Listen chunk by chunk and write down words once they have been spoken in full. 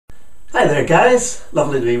Hi there guys,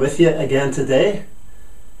 lovely to be with you again today.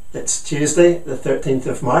 It's Tuesday the 13th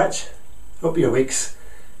of March. Hope your week's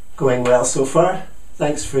going well so far.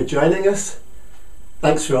 Thanks for joining us.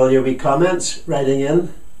 Thanks for all your wee comments, writing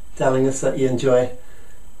in, telling us that you enjoy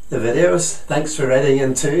the videos. Thanks for writing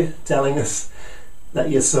in too, telling us that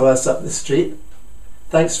you saw us up the street.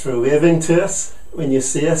 Thanks for waving to us when you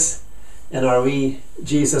see us in our wee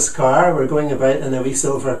Jesus car. We're going about in a wee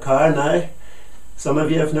silver car now. Some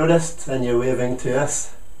of you have noticed and you're waving to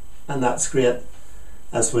us, and that's great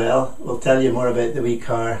as well. We'll tell you more about the wee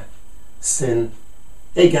car soon.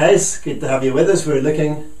 Hey guys, good to have you with us. We're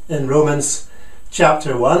looking in Romans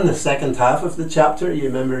chapter 1, the second half of the chapter. You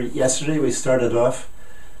remember yesterday we started off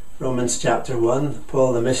Romans chapter 1,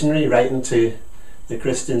 Paul the missionary writing to the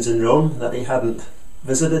Christians in Rome that he hadn't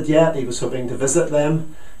visited yet. He was hoping to visit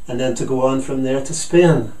them and then to go on from there to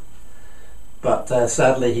Spain. But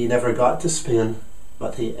sadly he never got to Spain.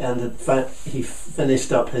 But he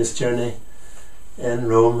finished up his journey in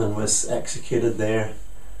Rome and was executed there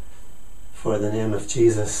for the name of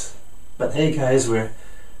Jesus. But hey guys, we're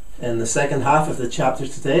in the second half of the chapter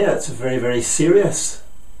today. It's a very, very serious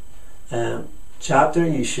chapter.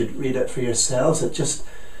 You should read it for yourselves. It just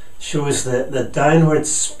shows the downward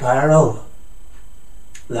spiral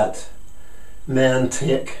that men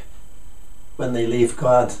take when they leave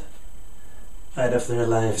God out of their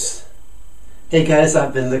lives. Hey guys,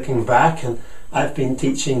 I've been looking back and I've been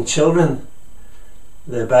teaching children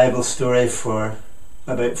the Bible story for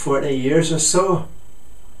about 40 years or so,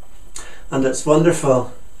 and it's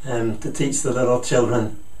wonderful to teach the little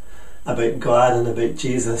children about God and about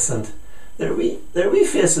Jesus, and their wee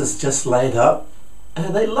faces just light up,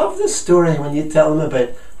 and they love the story when you tell them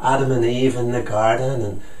about Adam and Eve in the garden,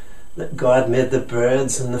 and that God made the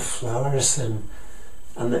birds and the flowers, and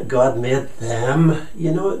that God made them.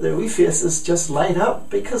 You know, their wee faces just light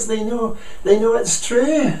up because they know it's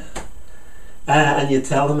true. And you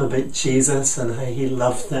tell them about Jesus and how he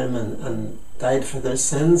loved them and died for their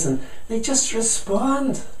sins, and they just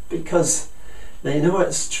respond because they know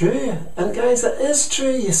it's true. And guys, it is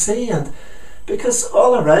true, you see, and because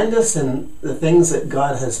all around us in the things that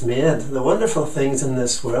God has made, the wonderful things in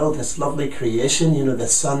this world, this lovely creation, you know, the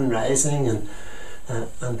sun rising and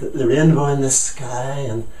the rainbow in the sky,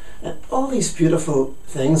 and all these beautiful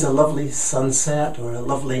things, a lovely sunset or a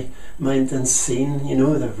lovely mountain scene, you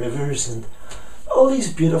know, the rivers and all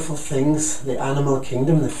these beautiful things, the animal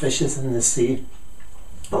kingdom, the fishes in the sea,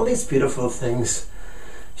 all these beautiful things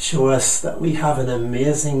show us that we have an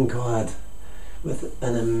amazing God with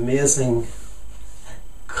an amazing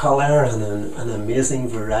colour and an amazing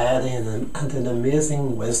variety and an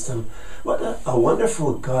amazing wisdom. What a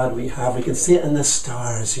wonderful God we have. We can see it in the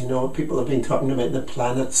stars. You know, people have been talking about the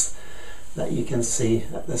planets that you can see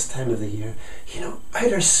at this time of the year. You know,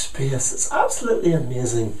 outer space, it's absolutely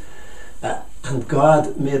amazing. And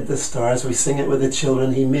God made the stars. We sing it with the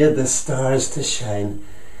children. He made the stars to shine.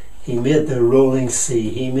 He made the rolling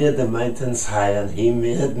sea. He made the mountains high, and he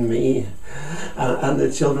made me. And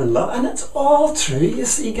the children love. And it's all true, you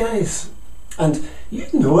see, guys. And you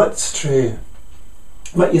know it's true.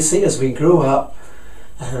 But you see, as we grow up,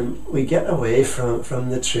 we get away from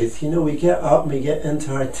the truth. You know, we get up and we get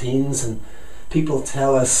into our teens, and people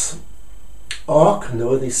tell us, oh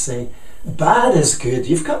no, they say, bad is good.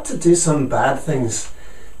 You've got to do some bad things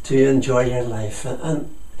to enjoy your life.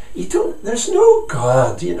 And you don't, there's no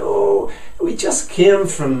God, you know. We just came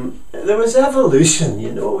from, there was evolution,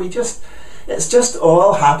 you know. It's just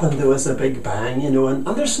all happened. There was a big bang, you know, and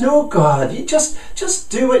there's no God. You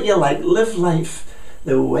just do what you like, live life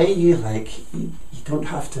the way you like. You don't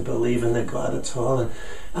have to believe in a God at all.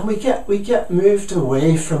 And we get moved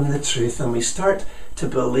away from the truth, and we start to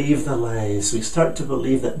believe the lies. We start to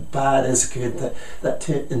believe that bad is good, that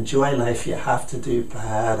to enjoy life you have to do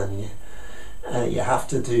bad, and you have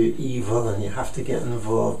to do evil, and you have to get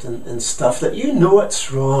involved in stuff that you know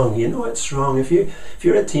it's wrong. You know it's wrong. If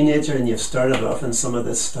you're a teenager and you've started off in some of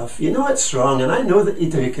this stuff, you know it's wrong, and I know that you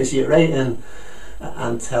do, because you write in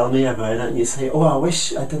and tell me about it, and you say, oh, I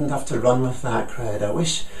wish I didn't have to run with that crowd. I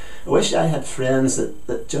wish I had friends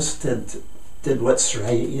that just did what's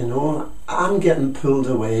right, you know. I'm getting pulled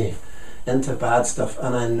away into bad stuff,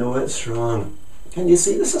 and I know it's wrong. And you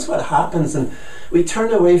see, this is what happens, and we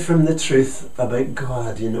turn away from the truth about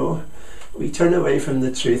God, you know. We turn away from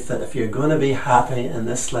the truth that if you're going to be happy in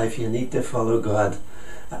this life, you need to follow God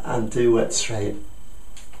and do what's right.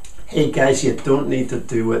 Hey guys, you don't need to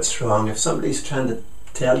do what's wrong. If somebody's trying to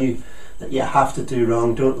tell you that you have to do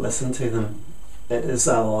wrong, don't listen to them. It is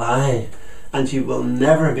a lie, and you will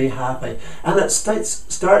never be happy. And it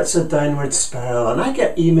starts a downward spiral. And I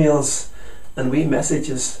get emails and wee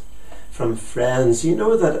messages from friends,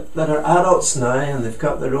 that are adults now, and they've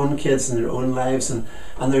got their own kids and their own lives, and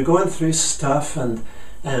they're going through stuff, and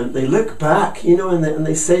they look back, and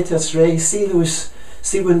they say to us, Ray, see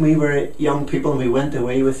when we were young people and we went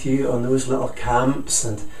away with you on those little camps,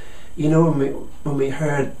 and when we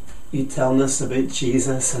heard you telling us about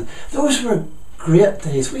Jesus, and those were great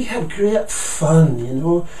days. We had great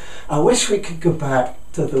fun, I wish we could go back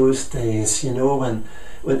to those days,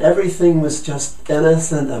 when everything was just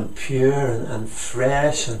innocent and pure and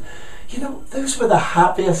fresh, and those were the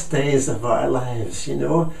happiest days of our lives, and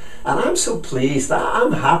I'm so pleased.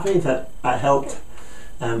 I'm happy that I helped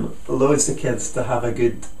loads of kids to have a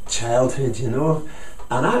good childhood,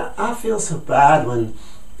 and I feel so bad when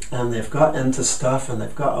they've got into stuff and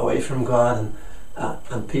they've got away from God,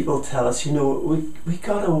 and people tell us, we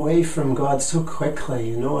got away from God so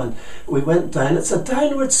quickly, and we went down. It's a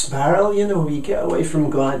downward spiral, you get away from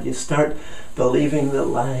God, you start believing the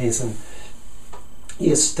lies, and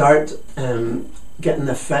you start getting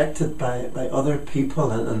affected by other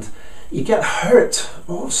people, and you get hurt.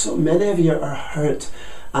 Oh, so many of you are hurt,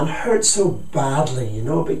 and hurt so badly,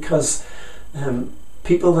 because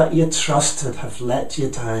people that you trusted have let you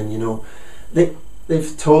down,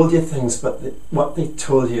 They've told you things, but what they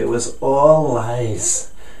told you was all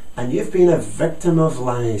lies. And you've been a victim of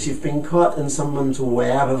lies. You've been caught in someone's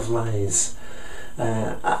web of lies.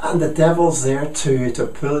 And the devil's there too, to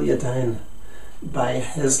pull you down by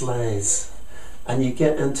his lies. And you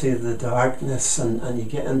get into the darkness, and you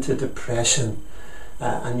get into depression.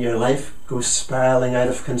 And your life goes spiralling out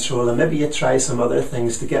of control. And maybe you try some other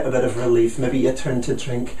things to get a bit of relief. Maybe you turn to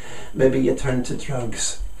drink. Maybe you turn to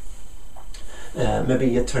drugs. Maybe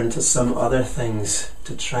you turn to some other things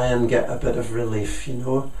to try and get a bit of relief,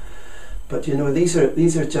 But these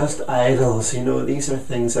are just idols, These are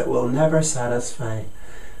things that will never satisfy.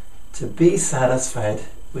 To be satisfied,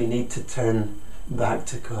 we need to turn back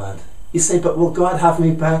to God. You say, but will God have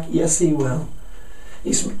me back? Yes, He will.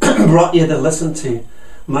 He's brought you to listen to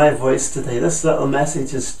my voice today. This little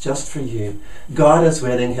message is just for you. God is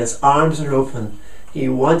waiting. His arms are open. He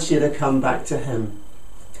wants you to come back to Him.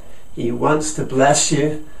 He wants to bless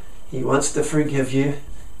you. He wants to forgive you.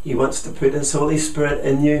 He wants to put His Holy Spirit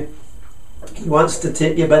in you. He wants to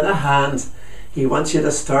take you by the hand. He wants you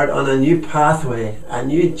to start on a new pathway, a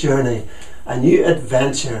new journey, a new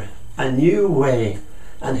adventure, a new way.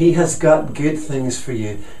 And He has got good things for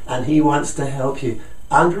you. And He wants to help you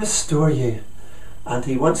and restore you. And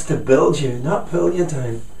He wants to build you, not pull you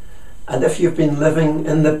down. And if you've been living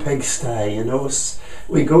in the pigsty,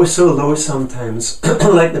 we go so low sometimes,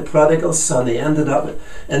 like the prodigal son. He ended up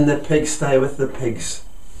in the pigsty with the pigs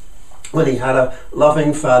when he had a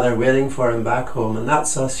loving father waiting for him back home. And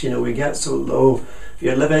that's us, we get so low. If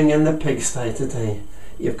you're living in the pigsty today,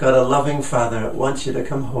 you've got a loving father that wants you to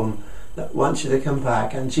come home, that wants you to come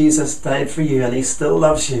back. And Jesus died for you, and He still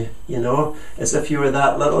loves you, as if you were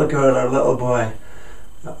that little girl or little boy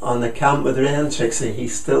on the camp with Ray and Trixie. He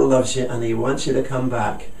still loves you, and He wants you to come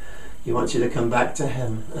back. He wants you to come back to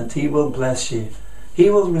Him, and He will bless you. He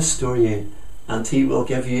will restore you, and He will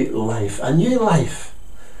give you life, a new life,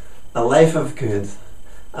 a life of good,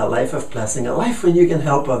 a life of blessing, a life when you can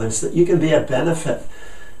help others, that you can be a benefit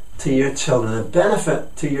to your children, a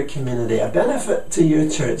benefit to your community, a benefit to your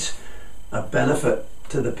church, a benefit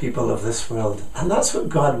to the people of this world. And that's what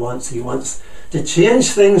God wants. He wants to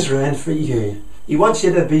change things around for you. He wants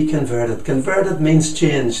you to be converted. Converted means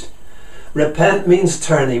changed. Repent means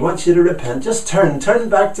turn. He wants you to repent. Just turn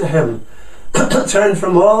back to Him. Turn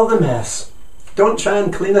from all the mess. Don't try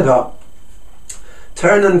and clean it up.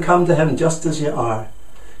 Turn and come to Him just as you are.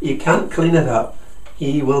 You can't clean it up.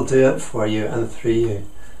 He will do it for you and through you.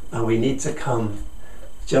 And we need to come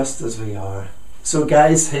just as we are. So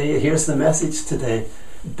guys, hey, here's the message today.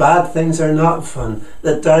 Bad things are not fun.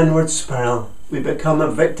 The downward spiral. We become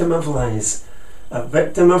a victim of lies, a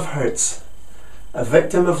victim of hurts, a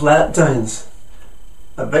victim of letdowns,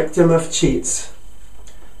 a victim of cheats,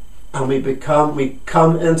 and we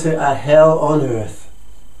come into a hell on earth.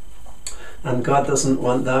 And God doesn't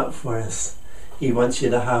want that for us. He wants you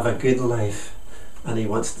to have a good life, and He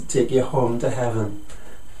wants to take you home to heaven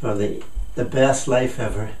for the best life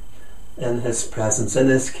ever, in His presence, in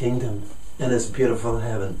His kingdom, in His beautiful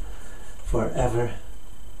heaven, forever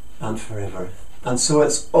and forever. And so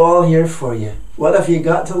it's all here for you. What have you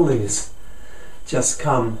got to lose? Just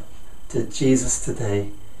come to Jesus today.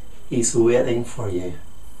 He's waiting for you,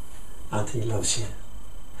 and He loves you.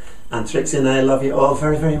 And Trixie and I love you all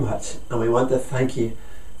very, very much, and we want to thank you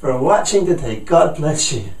for watching today. God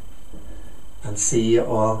bless you, and see you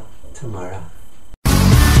all tomorrow.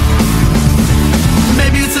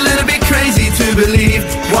 Maybe it's a little bit crazy to believe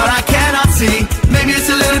what I can see. Maybe it's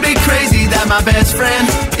a little bit crazy that my best friend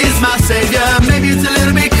is my savior. Maybe it's a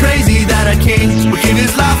little bit crazy that a king would give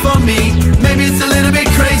his life for me. Maybe it's a little bit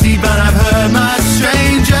crazy, but I've heard much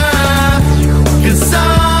stranger. 'Cause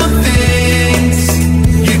some things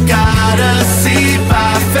you gotta see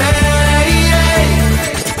by faith.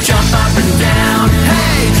 Jump up and down,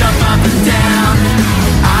 hey, jump up and down.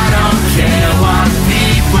 I don't care what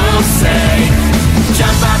people say.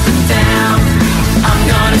 Jump up and down, I'm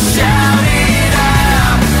gonna shout it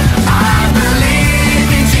out. I believe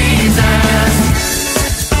in Jesus.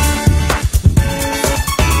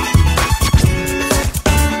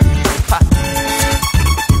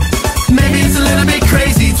 Maybe it's a little bit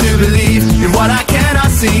crazy to believe in what I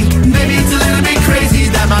cannot see. Maybe it's a little bit crazy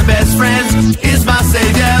that my best friend is my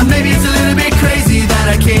savior. Maybe it's a little bit crazy that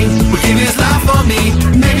a king